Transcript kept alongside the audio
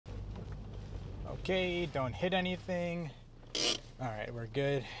Okay, don't hit anything. All right, we're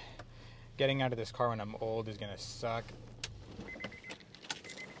good. Getting out of this car when I'm old is gonna suck.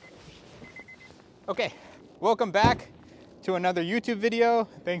 Okay, welcome back to another YouTube video.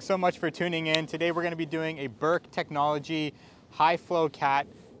 Thanks so much for tuning in. Today we're gonna be doing a Berk Technology high flow cat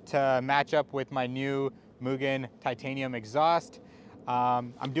to match up with my new Mugen titanium exhaust.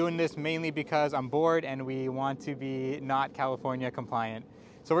 I'm doing this mainly because I'm bored and we want to be not California compliant.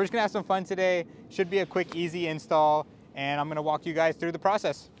 So we're just gonna have some fun today. Should be a quick, easy install, and I'm gonna walk you guys through the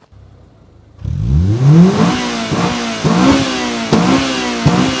process.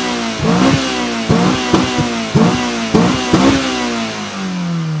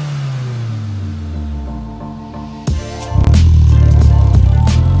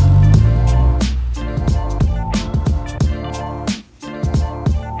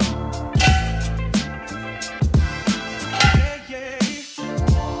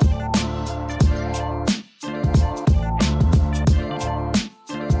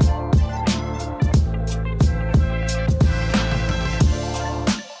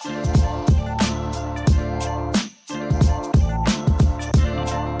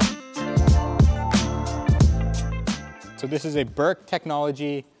 So this is a Berk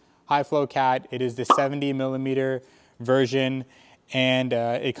Technology high flow cat. It is the 70mm version, and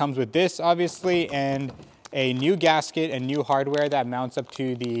it comes with this obviously, and a new gasket and new hardware that mounts up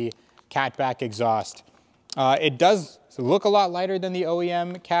to the cat back exhaust. It does look a lot lighter than the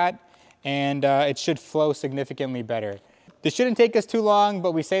OEM Cat, and it should flow significantly better. This shouldn't take us too long,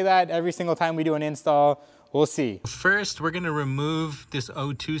 but we say that every single time we do an install. We'll see. First, we're gonna remove this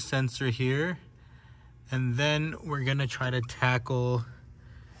O2 sensor here. And then we're gonna try to tackle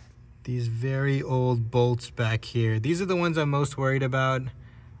these very old bolts back here. These are the ones I'm most worried about.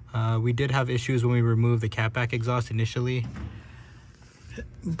 We did have issues when we removed the catback exhaust initially.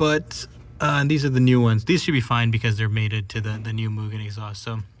 But these are the new ones. These should be fine because they're mated to the new Mugen exhaust.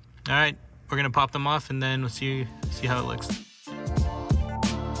 So, all right, we're gonna pop them off and then we'll see how it looks.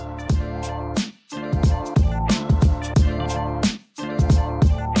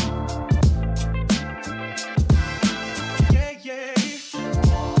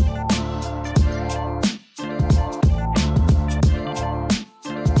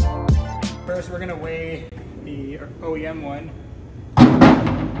 First, we're gonna weigh the OEM one,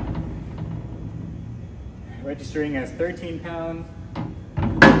 registering as 13 pounds,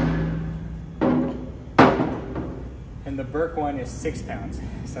 and the Berk one is 6 pounds,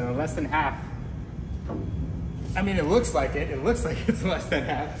 so less than half. I mean, it looks like it's less than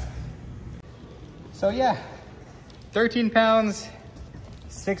half. So yeah, 13 pounds,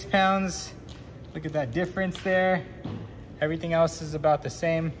 6 pounds. Look at that difference there. Everything else is about the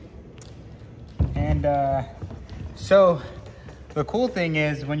same. And so the cool thing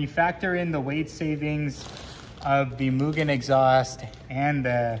is when you factor in the weight savings of the Mugen exhaust and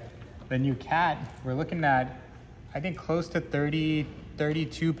the new Cat, we're looking at, I think, close to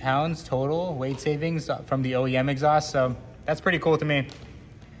 32 pounds total weight savings from the OEM exhaust. So that's pretty cool to me.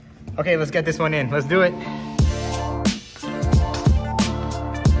 Okay, let's get this one in. Let's do it.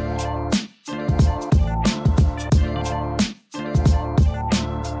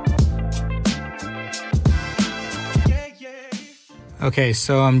 Okay,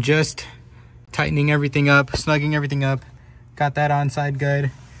 so I'm just tightening everything up, snugging everything up. Got that on side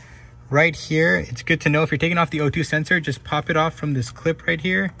good. Right here, it's good to know if you're taking off the O2 sensor, just pop it off from this clip right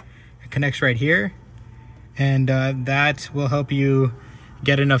here. It connects right here. And that will help you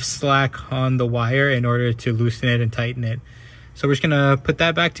get enough slack on the wire in order to loosen it and tighten it. So we're just gonna put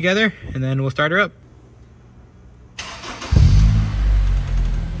that back together and then we'll start her up.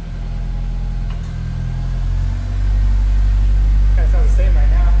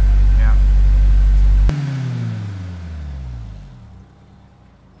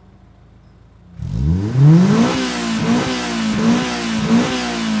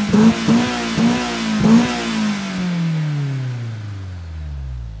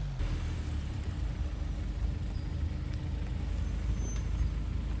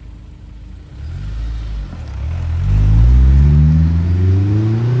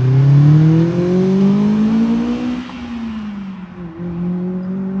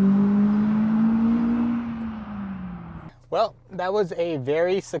 Well, that was a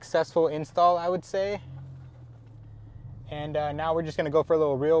very successful install, I would say. And now we're just gonna go for a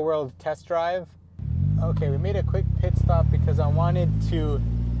little real world test drive. Okay, we made a quick pit stop because I wanted to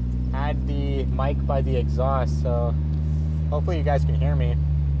add the mic by the exhaust, so hopefully you guys can hear me.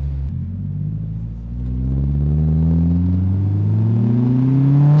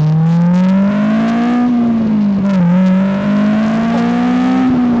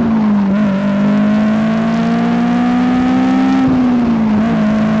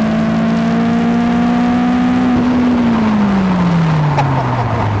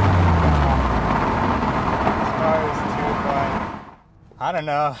 I don't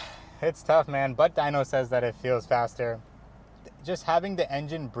know. It's tough, man. But Dyno says that it feels faster. Just having the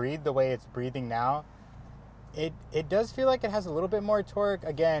engine breathe the way it's breathing now, it does feel like it has a little bit more torque.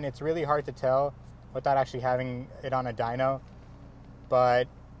 Again, it's really hard to tell without actually having it on a dyno. But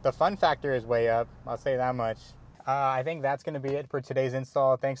the fun factor is way up. I'll say that much. I think that's going to be it for today's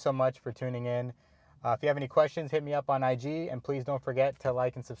install. Thanks so much for tuning in. If you have any questions, hit me up on IG. And please don't forget to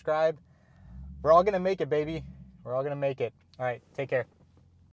like and subscribe. We're all going to make it, baby. We're all going to make it. All right, take care.